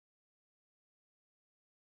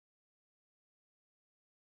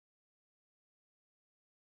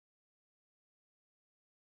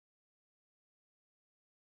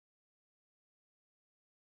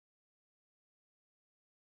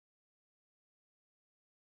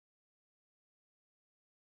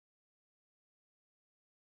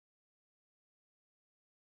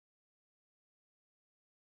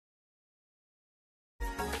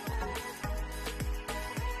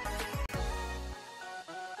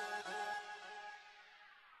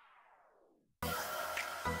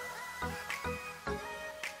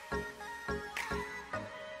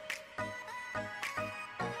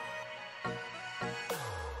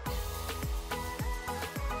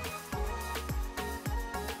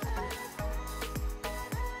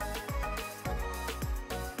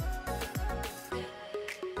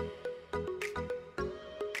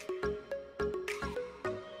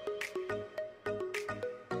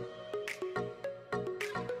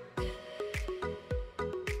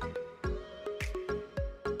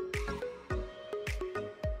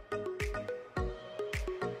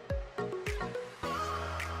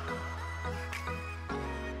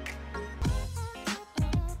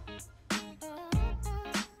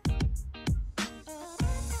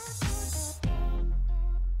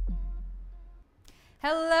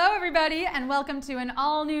Hello everybody and welcome to an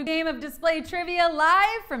all-new game of Display Trivia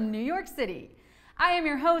live from New York City. I am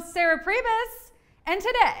your host Sarah Priebus and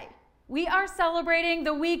today we are celebrating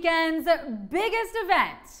the weekend's biggest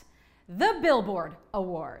event, the Billboard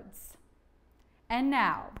Awards. And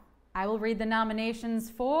now I will read the nominations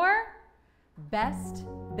for Best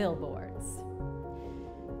Billboards.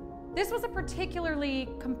 This was a particularly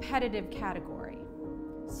competitive category,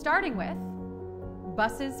 starting with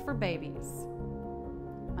Buses for Babies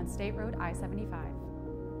on State Road I-75.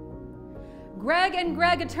 Greg and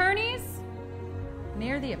Greg Attorneys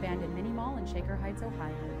near the abandoned mini mall in Shaker Heights,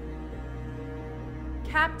 Ohio.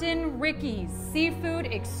 Captain Ricky's Seafood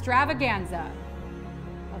Extravaganza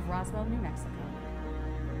of Roswell, New Mexico.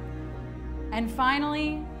 And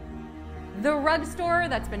finally, the rug store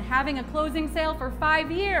that's been having a closing sale for 5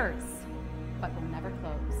 years, but will never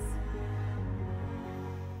close.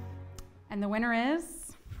 And the winner is...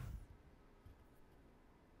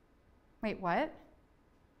 Wait, what?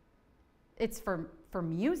 It's for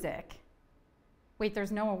music? Wait,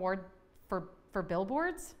 there's no award for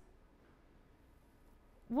billboards?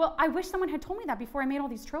 Well, I wish someone had told me that before I made all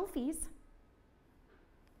these trophies.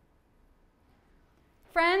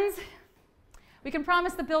 Friends, we can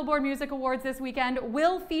promise the Billboard Music Awards this weekend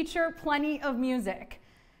will feature plenty of music,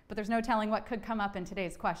 but there's no telling what could come up in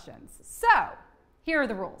today's questions. So, here are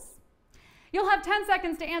the rules. You'll have 10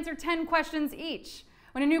 seconds to answer 10 questions each.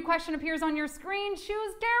 When a new question appears on your screen, choose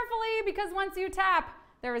carefully because once you tap,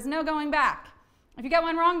 there is no going back. If you get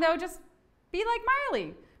one wrong though, just be like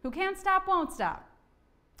Miley, who can't stop, won't stop.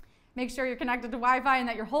 Make sure you're connected to Wi-Fi and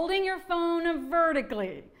that you're holding your phone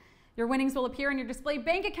vertically. Your winnings will appear in your Display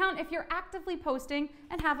bank account if you're actively posting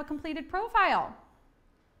and have a completed profile.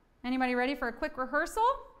 Anybody ready for a quick rehearsal?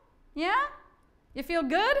 Yeah? You feel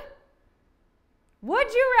good?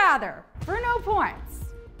 Would you rather, for no points,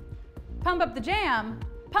 pump up the jam,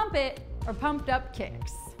 pump it, or pumped up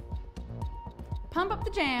kicks? Pump up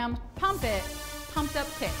the jam, pump it, pumped up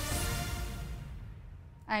kicks.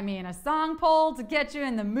 I mean, a song poll to get you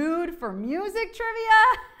in the mood for music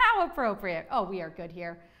trivia? How appropriate. Oh, we are good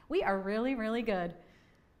here. We are really, really good.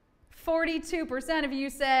 42% of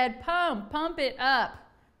you said pump it up.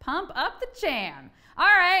 Pump up the jam. All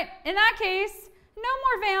right, in that case, no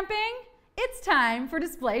more vamping. It's time for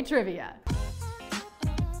Display Trivia.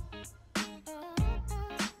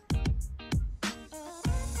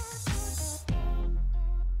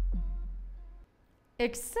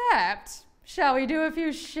 Except, shall we do a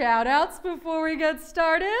few shout outs before we get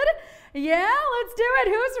started? Yeah, let's do it.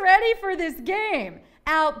 Who's ready for this game?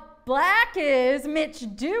 Out Black is,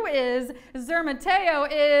 Mitch Dew is, Zermateo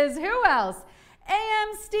is, who else?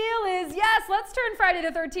 AM Steel is, yes, let's turn Friday the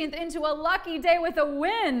 13th into a lucky day with a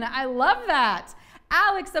win. I love that.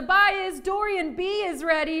 Alex Abai is, Dorian B is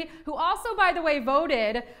ready, who also, by the way,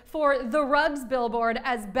 voted for the Rugs Billboard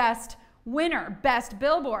as best winner, best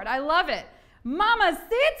billboard. I love it.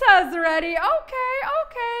 Mamacita's ready.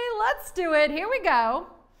 Okay, let's do it. Here we go.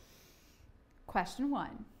 Question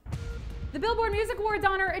 1. The Billboard Music Awards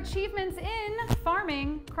honor achievements in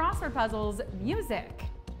farming, crossword puzzles, music.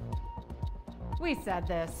 We said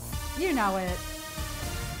this. You know it.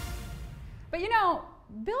 But you know,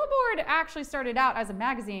 Billboard actually started out as a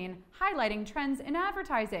magazine highlighting trends in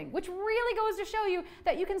advertising, which really goes to show you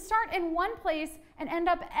that you can start in one place and end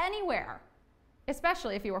up anywhere,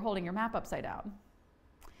 especially if you were holding your map upside down.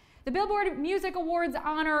 The Billboard Music Awards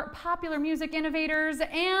honor popular music innovators,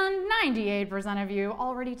 and 98% of you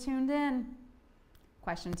already tuned in.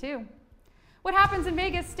 Question 2. What happens in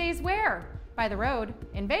Vegas stays where? By the road,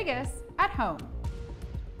 in Vegas, at home.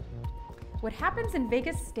 What happens in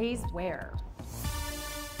Vegas stays where?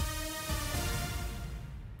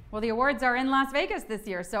 Well, the awards are in Las Vegas this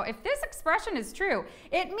year, so if this expression is true,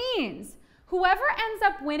 it means whoever ends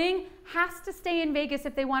up winning has to stay in Vegas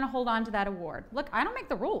if they want to hold on to that award. Look, I don't make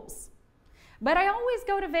the rules, but I always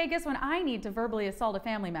go to Vegas when I need to verbally assault a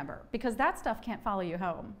family member because that stuff can't follow you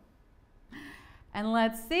home. And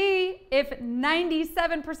let's see if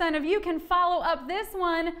 97% of you can follow up this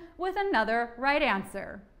one with another right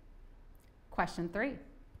answer. Question 3.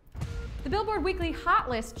 The Billboard Weekly Hot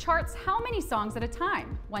List charts how many songs at a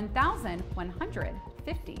time?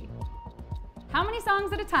 1,150. How many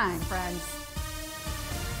songs at a time, friends?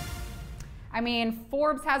 I mean,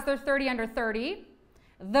 Forbes has their 30 under 30.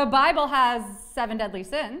 The Bible has 7 deadly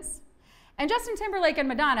sins. And Justin Timberlake and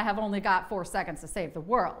Madonna have only got 4 seconds to save the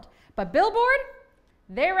world. But Billboard,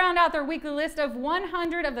 they round out their weekly list of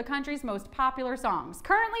 100 of the country's most popular songs.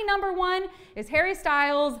 Currently, number 1 is Harry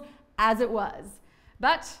Styles' As It Was.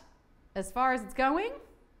 But as far as it's going,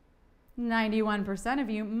 91% of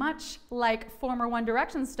you, much like former One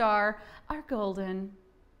Direction star, are golden.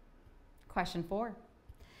 Question 4.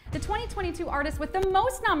 The 2022 artist with the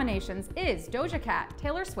most nominations is Doja Cat,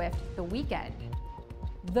 Taylor Swift, The Weeknd.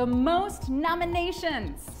 The most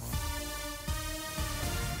nominations.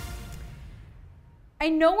 I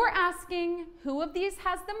know we're asking who of these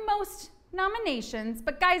has the most nominations,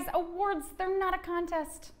 but guys, awards, they're not a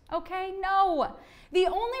contest, okay? No. The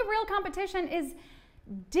only real competition is,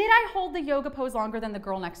 did I hold the yoga pose longer than the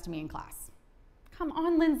girl next to me in class? Come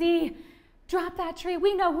on, Lindsay, drop that tree.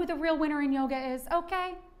 We know who the real winner in yoga is,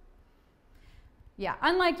 okay? Yeah,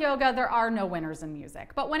 unlike yoga, there are no winners in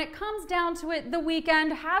music. But when it comes down to it, The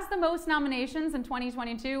Weeknd has the most nominations in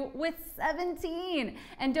 2022 with 17.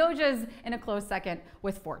 And Doja's in a close second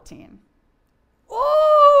with 14.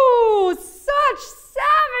 Ooh, such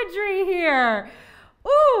savagery here.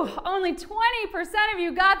 Ooh, only 20% of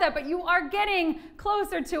you got that, but you are getting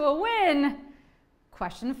closer to a win.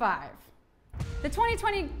 Question 5. The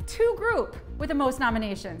 2022 group with the most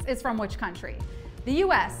nominations is from which country? The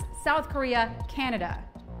US, South Korea, Canada.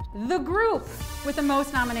 The group with the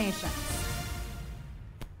most nominations.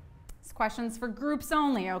 This question's for groups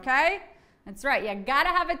only, okay? That's right, you gotta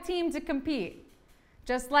have a team to compete.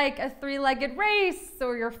 Just like a three-legged race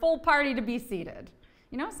or your full party to be seated.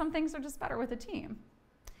 You know, some things are just better with a team.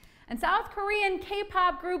 And South Korean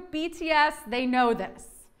K-pop group BTS, they know this.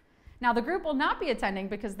 Now, the group will not be attending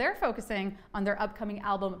because they're focusing on their upcoming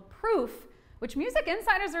album, Proof, which music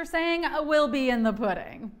insiders are saying will be in the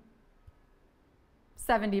pudding.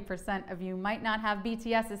 70% of you might not have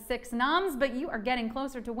BTS's 6 noms, but you are getting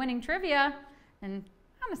closer to winning trivia. And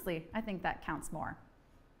honestly, I think that counts more.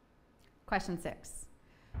 Question 6.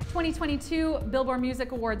 2022 Billboard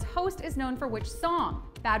Music Awards host is known for which song?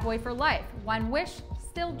 Bad Boy for Life, One Wish,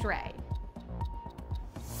 Still Dre.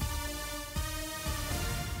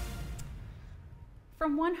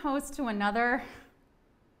 From one host to another,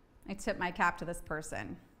 I tip my cap to this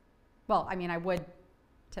person. Well, I mean, I would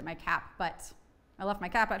tip my cap, but I left my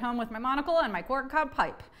cap at home with my monocle and my corncob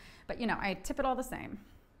pipe. But you know, I tip it all the same.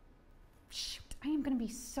 Shoot, I am gonna be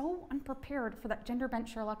so unprepared for that gender-bent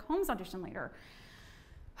Sherlock Holmes audition later.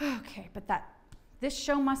 Okay, but this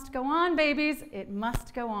show must go on, babies. It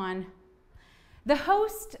must go on. The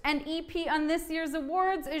host and EP on this year's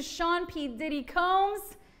awards is Sean P. Diddy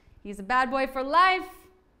Combs. He's a bad boy for life,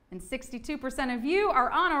 and 62% of you are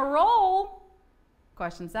on a roll.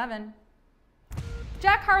 Question 7.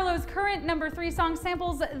 Jack Harlow's current #3 song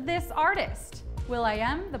samples this artist: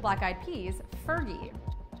 will.i.am, the Black Eyed Peas, Fergie.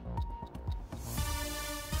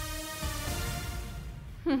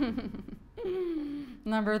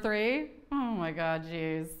 Number 3? Oh my God,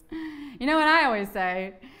 jeez. You know what I always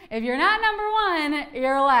say? If you're not #1,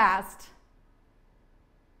 you're last.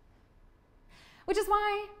 Which is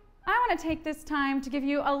why I want to take this time to give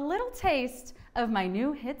you a little taste of my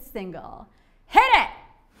new hit single. Hit it!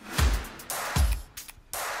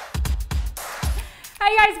 How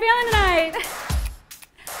you guys feeling tonight?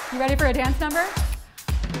 You ready for a dance number?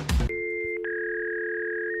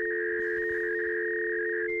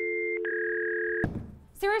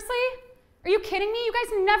 Seriously? Are you kidding me? You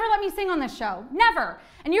guys never let me sing on this show. Never.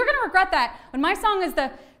 And you're going to regret that when my song is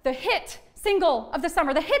the hit single of the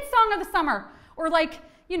summer, the hit song of the summer, or like,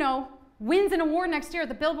 you know, wins an award next year at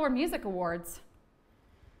the Billboard Music Awards.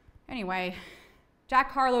 Anyway,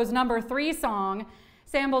 Jack Harlow's #3 song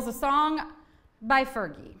samples a song by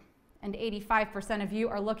Fergie. And 85% of you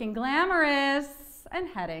are looking glamorous and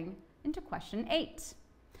heading into question 8.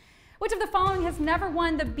 Which of the following has never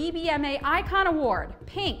won the BBMA Icon Award?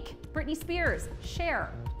 Pink, Britney Spears,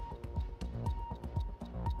 Cher.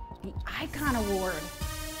 The Icon Award.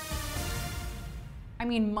 I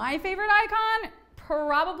mean, my favorite icon,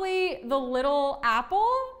 probably the little apple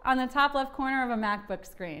on the top left corner of a MacBook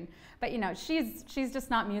screen. But you know, she's just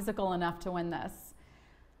not musical enough to win this.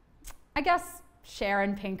 I guess Cher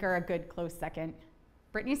and Pink are a good close second.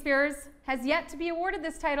 Britney Spears has yet to be awarded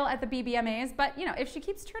this title at the BBMAs, but you know, if she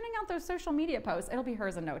keeps turning out those social media posts, it'll be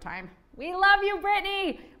hers in no time. We love you,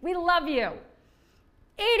 Britney. We love you.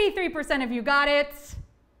 83% of you got it.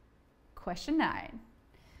 Question 9.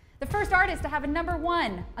 The first artist to have a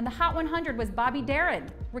 #1 on the Hot 100 was Bobby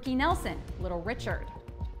Darin, Ricky Nelson, Little Richard.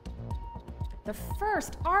 The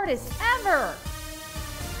first artist ever.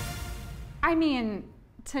 I mean,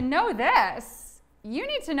 to know this, you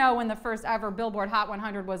need to know when the first ever Billboard Hot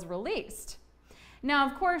 100 was released. Now,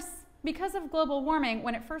 of course, because of global warming,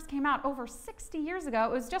 when it first came out over 60 years ago,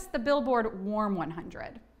 it was just the Billboard Warm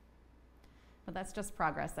 100. But that's just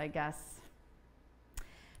progress, I guess.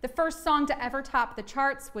 The first song to ever top the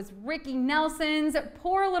charts was Ricky Nelson's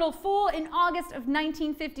Poor Little Fool in August of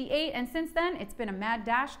 1958, and since then, it's been a mad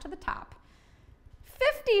dash to the top.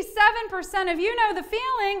 57% of you know the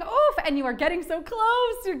feeling. Oof, and you are getting so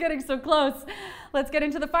close. You're getting so close. Let's get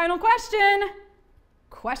into the final question.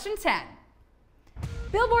 Question 10.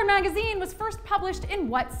 Billboard magazine was first published in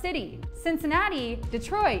what city? Cincinnati,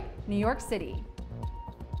 Detroit, New York City.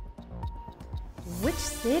 Which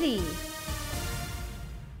city?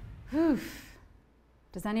 Oof.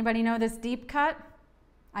 Does anybody know this deep cut?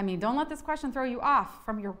 I mean, don't let this question throw you off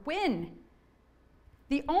from your win.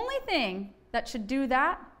 The only thing that should do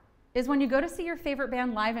that is when you go to see your favorite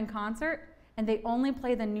band live in concert and they only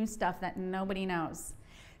play the new stuff that nobody knows.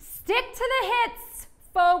 Stick to the hits,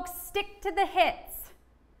 folks. Stick to the hits.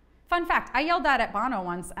 Fun fact, I yelled that at Bono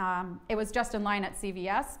once. It was just in line at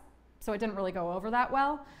CVS, so it didn't really go over that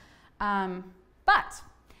well. But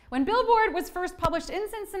when Billboard was first published in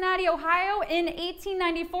Cincinnati, Ohio in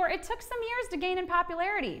 1894, it took some years to gain in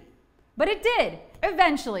popularity. But it did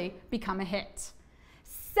eventually become a hit.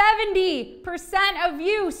 70% of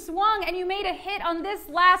you swung and you made a hit on this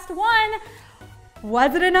last one.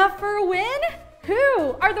 Was it enough for a win?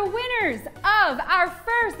 Who are the winners of our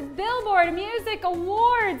first Billboard Music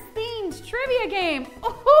Awards themed trivia game?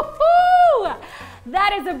 Ooh,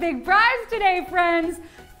 that is a big prize today, friends.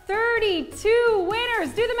 32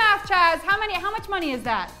 winners. Do the math, Chaz. How much money is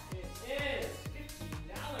that? It is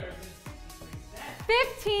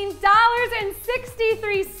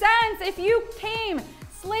 $15.63. If you came,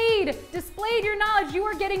 slayed, displayed your knowledge, you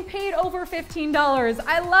are getting paid over $15.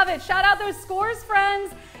 I love it. Shout out those scores,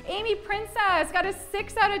 friends. Amy Princess got a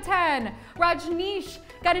 6 out of 10. Rajneesh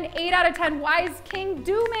got an 8 out of 10. Wise King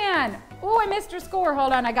Dooman. Oh, I missed your score.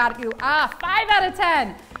 Hold on, I got you. 5 out of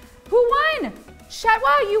 10. Who won?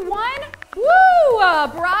 Shetwa, you won? Woo!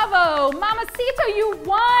 Bravo. Mamacita, you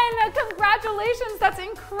won. Congratulations. That's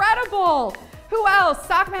incredible. Who else?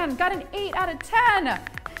 Sockman got an 8 out of 10.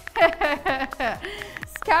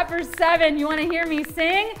 Scapper 7, you want to hear me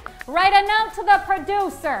sing? Write a note to the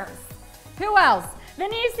producers. Who else?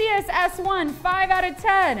 Vinicius S1, 5 out of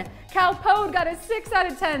 10. Calpode got a 6 out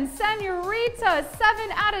of 10. Senorita,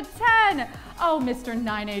 7 out of 10. Oh, Mr.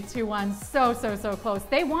 9821, so close.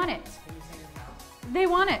 They want it. They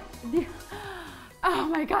want it. Oh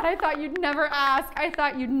my God, I thought you'd never ask. I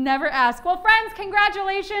thought you'd never ask. Well, friends,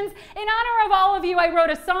 congratulations. In honor of all of you, I wrote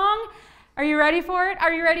a song. Are you ready for it?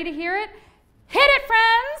 Are you ready to hear it? Hit it,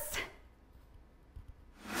 friends!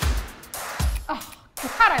 Oh,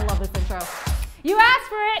 God, I love this intro. You asked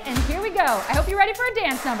for it, and here we go. I hope you're ready for a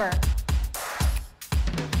dance number.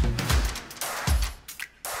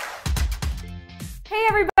 Hey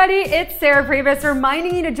everybody, it's Sarah Priebus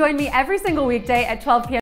reminding you to join me every single weekday at 12 p.m.